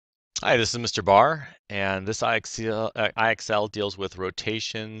Hi, this is Mr. Barre, and this IXL deals with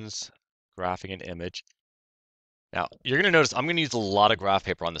rotations, graphing, and image. Now, you're going to notice I'm going to use a lot of graph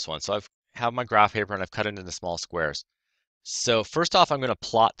paper on this one. So I've have my graph paper and I've cut it into small squares. So first off, I'm going to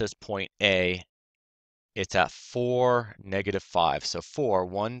plot this point A. It's at 4, -5. So 4,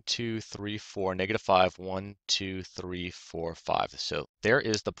 1, 2, 3, 4, -5, 1, 2, 3, 4, 5. So there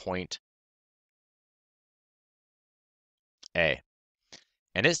is the point A.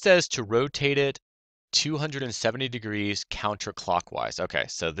 And it says to rotate it 270 degrees counterclockwise. Okay,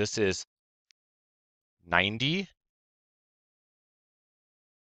 so this is 90,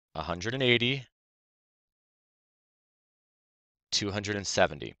 180,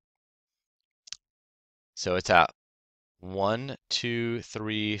 270. So it's at 1, 2,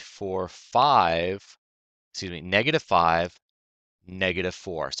 3, 4, 5, excuse me, -5,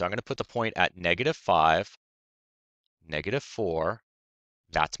 -4. So I'm going to put the point at -5, -4.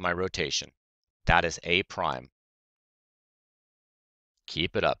 That's my rotation. That is A prime.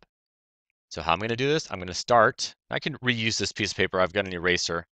 Keep it up. So how I'm going to do this, I'm going to start. I can reuse this piece of paper. I've got an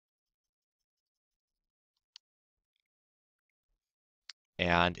eraser.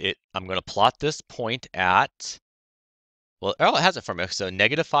 And I'm going to plot this point at, well, oh, it has it for me. So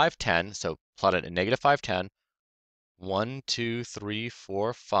 -5, 10. So plot it at -5, 10. 1, 2, 3,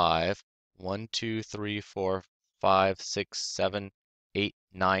 4, 5. 1, 2, 3, 4, 5, 6, 7, 8,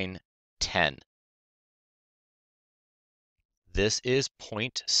 9, 10. This is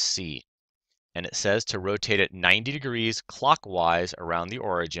point C. And it says to rotate it 90 degrees clockwise around the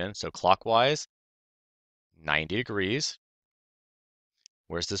origin. So clockwise, 90 degrees.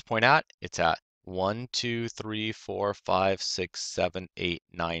 Where's this point at? It's at 1, 2, 3, 4, 5, 6, 7, 8,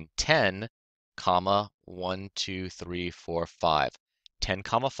 9, 10, comma, 1, 2, 3, 4, 5. 10,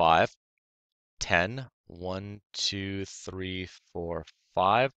 comma 5. 10, 1, 2, 3, 4,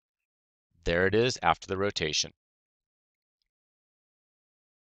 5. There it is after the rotation.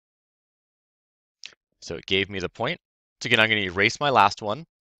 So it gave me the point. So again, I'm going to erase my last one,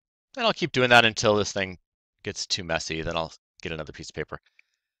 and I'll keep doing that until this thing gets too messy. Then I'll get another piece of paper.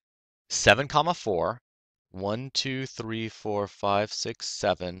 7, comma 4. 1, 2, 3, 4, 5, 6,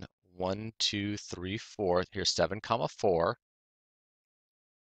 7. 1, 2, 3, 4. Here's 7, comma 4.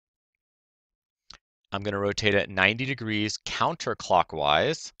 I'm going to rotate it 90 degrees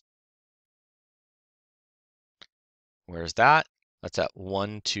counterclockwise. Where's that? That's at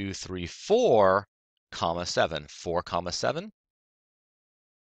 1, 2, 3, 4, comma 7. 4, comma 7.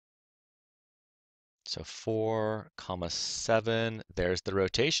 So 4, comma 7. There's the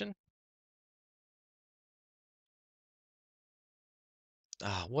rotation.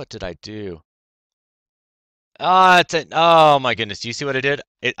 What did I do? Oh my goodness. Do you see what I did?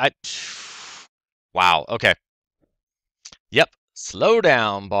 Wow. Okay. Yep. Slow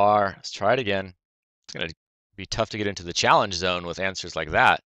down, Barre. Let's try it again. It's going to be tough to get into the challenge zone with answers like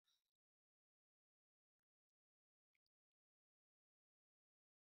that.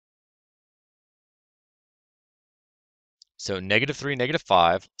 So -3,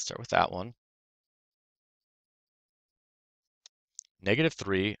 -5. Let's start with that one.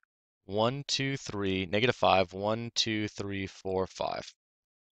 -3, 1, 2, 3, -5, 1, 2, 3, 4, 5.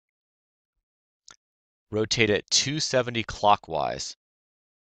 Rotate it 270 clockwise.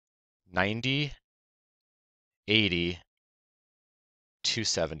 90, 80,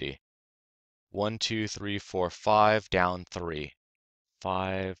 270. 1, 2, 3, 4, 5, down 3.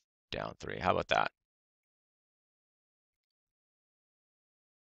 5, down 3. How about that?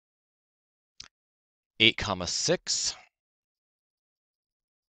 Eight, comma 6.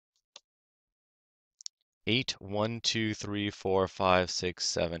 8, 1, 2, 3, 4, 5, 6,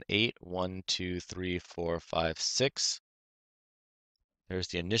 7, 8. 1, 2, 3, 4, 5, 6. There's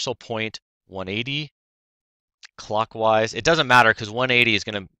the initial point, 180. Clockwise. It doesn't matter because 180 is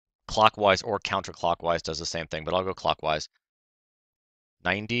going to clockwise or counterclockwise does the same thing, but I'll go clockwise.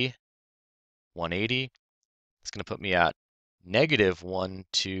 90, 180. It's going to put me at -1,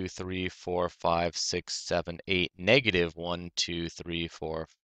 2, 3, 4, 5, 6, 7, 8. -1, 2, 3, 4,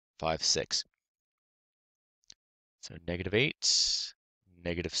 5, 6. So -8,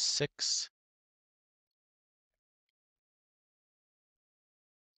 -6.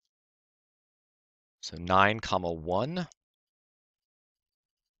 So 9, comma 1.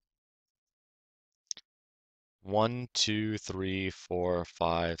 1, 2, 3, 4,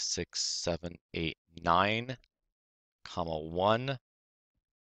 5, 6, 7, 8, 9, comma 1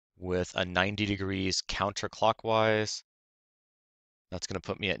 with a 90 degrees counterclockwise. That's going to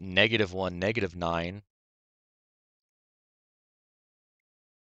put me at -1, -9.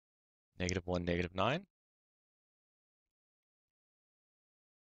 -1, -9.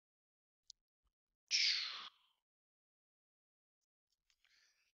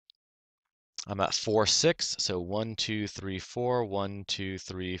 I'm at 4, 6. So 1, 2, 3, 4. 1, 2,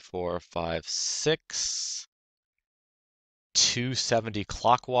 3, 4, 5, 6. 270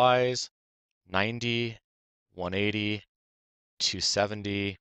 clockwise. 90, 180,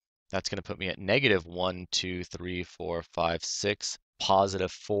 270. That's going to put me at negative 1, 2, 3, 4, 5, 6,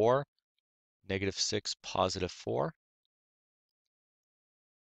 positive 4, negative 6, positive 4.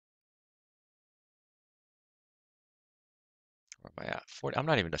 Where am I at? 40. I'm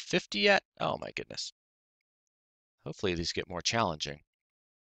not even to 50 yet. Oh my goodness. Hopefully these get more challenging.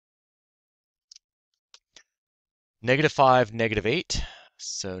 Negative 5, negative 8.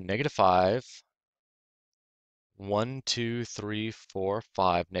 So negative 5, 1, 2, 3, 4,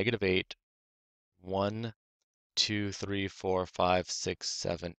 5, negative 8, 1, 2, 3, 4, 5, 6,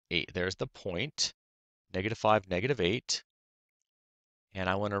 7, 8. There's the point. Negative 5, negative 8. And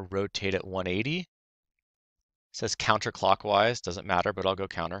I want to rotate it 180. It says counterclockwise, doesn't matter, but I'll go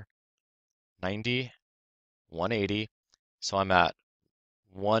counter. 90, 180. So I'm at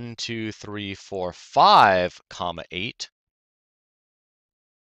 1, 2, 3, 4, 5, comma 8.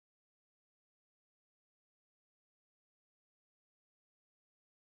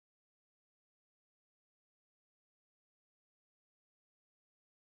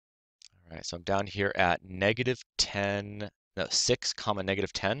 All right, so I'm down here at negative 10, no, 6, comma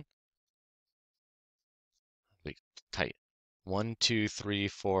negative 10. Tight. 1, 2, 3,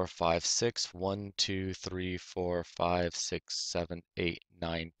 4, 5, 6. 1, 2, 3, 4, 5, 6, 7, 8,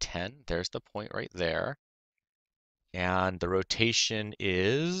 9, 10. There's the point right there. And the rotation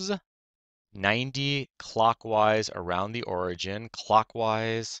is 90 clockwise around the origin,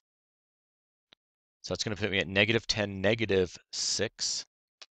 clockwise. So that's going to put me at negative 10, negative 6.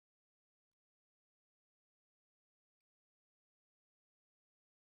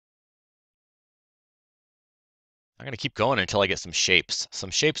 I'm going to keep going until I get some shapes.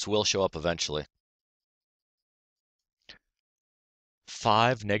 Some shapes will show up eventually.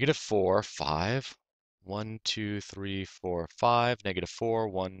 5, negative 4, 5. 1, 2, 3, 4, 5. Negative 4,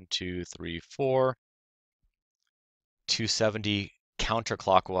 1, 2, 3, 4. 270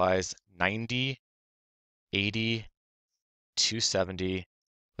 counterclockwise, 90, 80, 270.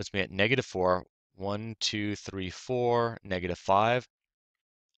 Puts me at negative 4. 1, 2, 3, 4. Negative 5.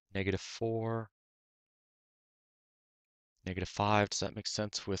 Negative 4. Negative 5. Does that make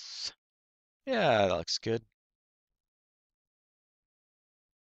sense with... Yeah, that looks good.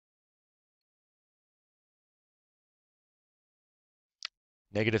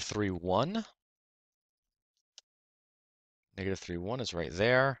 Negative 3, 1. Negative 3, 1 is right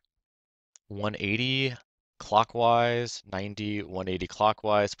there. 180 clockwise, 90, 180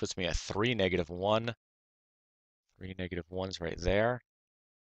 clockwise puts me at 3, negative 1. 3, negative 1 is right there.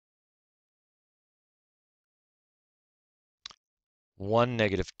 1,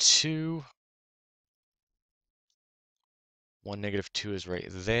 negative 2. 1, negative 2 is right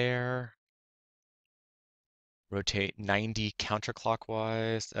there. Rotate 90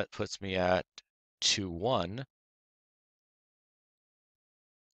 counterclockwise. That puts me at 2, 1.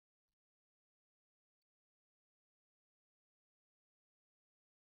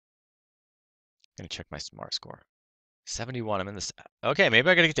 Gonna check my smart score. 71. I'm in this. Okay, maybe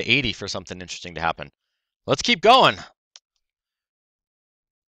I gotta get to 80 for something interesting to happen. Let's keep going.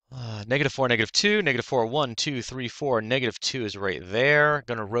 Negative 4, negative 2, negative 4, 1, 2, 3, 4. Negative 2 is right there.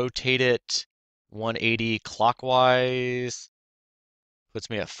 Gonna rotate it 180 clockwise. Puts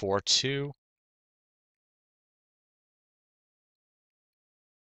me at 4, 2.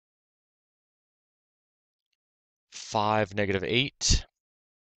 Five, negative 8.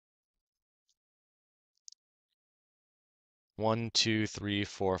 1, 2, 3,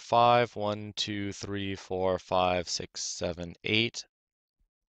 4, 5. 1, 2, 3, 4, 5, 6, 7, 8.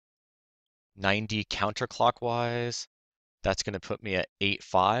 90 counterclockwise. That's going to put me at 8,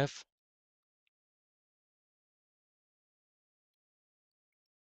 5.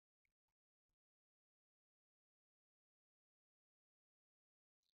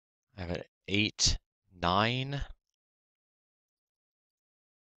 I have an 8, 9. I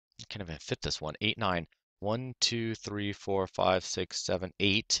can't even fit this one. 8, 9. 1, 2, 3, 4, 5, 6, 7,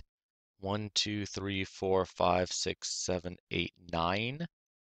 8. 1, 2, 3, 4, 5, 6, 7, 8, 9.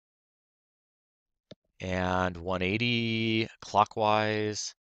 And 180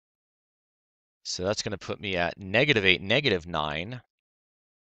 clockwise. So that's going to put me at negative 8, negative 9.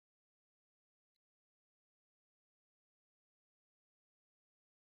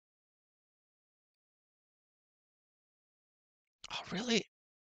 Oh, really?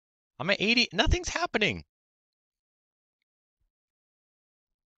 I'm at 80. Nothing's happening.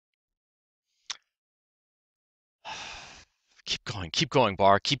 keep going,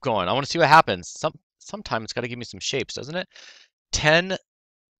 Barre, keep going. I want to see what happens. Sometime it's got to give me some shapes, doesn't it? 10,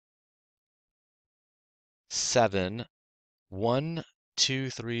 7, 1, 2,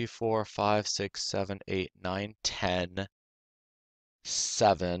 3, 4, 5, 6, 7, 8, 9, 10,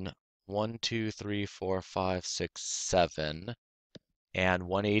 7, 1, 2, 3, 4, 5, 6, 7, and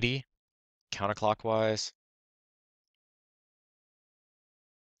 180 counterclockwise.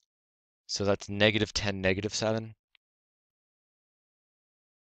 So that's -10, -7.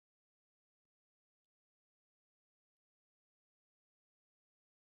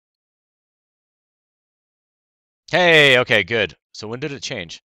 Hey, okay, good. So when did it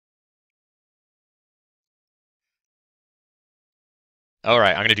change? All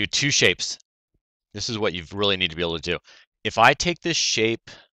right, I'm going to do two shapes. This is what you really need to be able to do. If I take this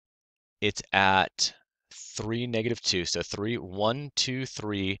shape, it's at 3, -2. So 3, 1, 2,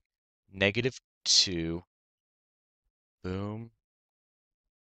 3, -2. Boom.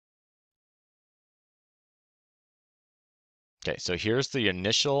 Okay, so here's the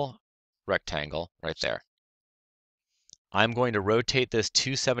initial rectangle right there. I'm going to rotate this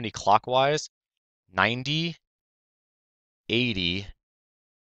 270 clockwise, 90, 80,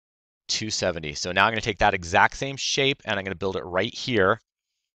 270. So now I'm going to take that exact same shape and I'm going to build it right here.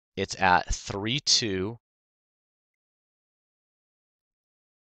 It's at 3, 2.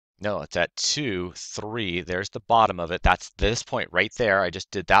 No, it's at 2, 3. There's the bottom of it. That's this point right there. I just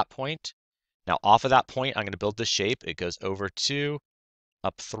did that point. Now off of that point, I'm going to build the shape. It goes over 2,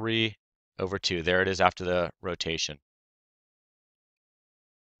 up 3, over 2. There it is after the rotation.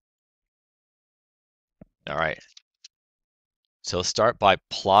 All right. So let's start by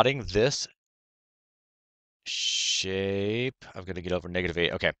plotting this shape. I'm going to get over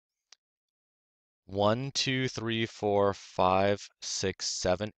 -8. Okay. 1, 2, 3, 4, 5, 6,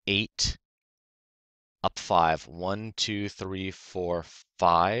 7, 8. Up 5. 1, 2, 3, 4,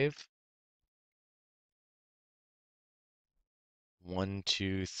 5. 1,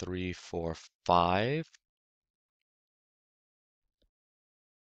 2, 3, 4, 5.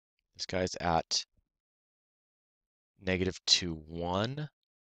 This guy's at -2, 1.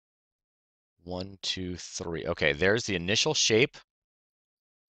 1, 2, 3. Okay, there's the initial shape.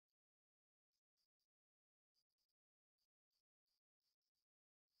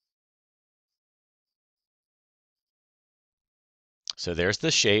 So there's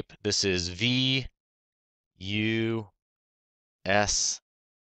the shape. This is V, U, S,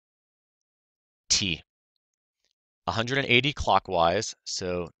 T. 180 clockwise,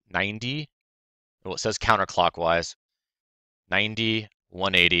 so 90. Well, it says counterclockwise. 90,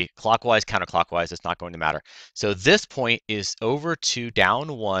 180. Clockwise, counterclockwise, it's not going to matter. So this point is over 2,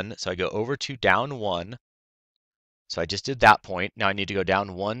 down 1. So I go over 2, down 1. So I just did that point. Now I need to go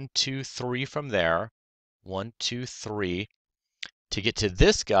down 1, 2, 3 from there. 1, 2, 3. To get to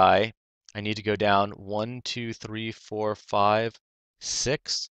this guy, I need to go down 1, 2, 3, 4, 5,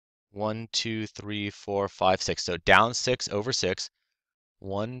 6. 1, 2, 3, 4, 5, 6. So down 6, over 6.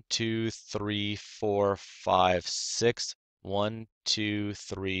 1, 2, 3, 4, 5, 6. 1, 2,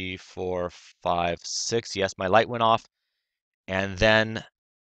 3, 4, 5, 6. Yes, my light went off. And then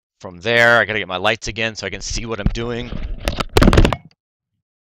from there, I got to get my lights again so I can see what I'm doing.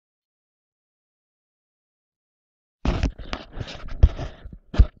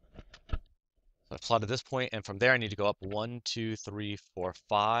 So I plotted this point, and from there I need to go up 1, 2, 3, 4,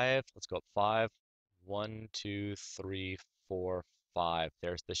 5. Let's go up 5. 1, 2, 3, 4, 5.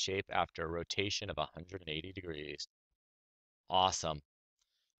 There's the shape after a rotation of 180 degrees. Awesome.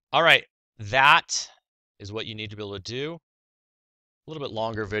 All right, that is what you need to be able to do. A little bit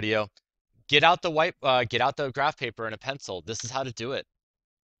longer video. Get out the graph paper and a pencil. This is how to do it.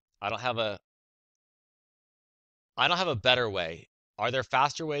 I don't have a better way. Are there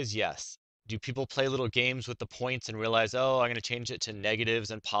faster ways? Yes. Do people play little games with the points and realize, oh, I'm going to change it to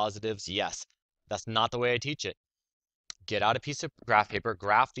negatives and positives? Yes. That's not the way I teach it. Get out a piece of graph paper,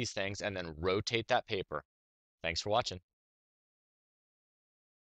 graph these things, and then rotate that paper. Thanks for watching.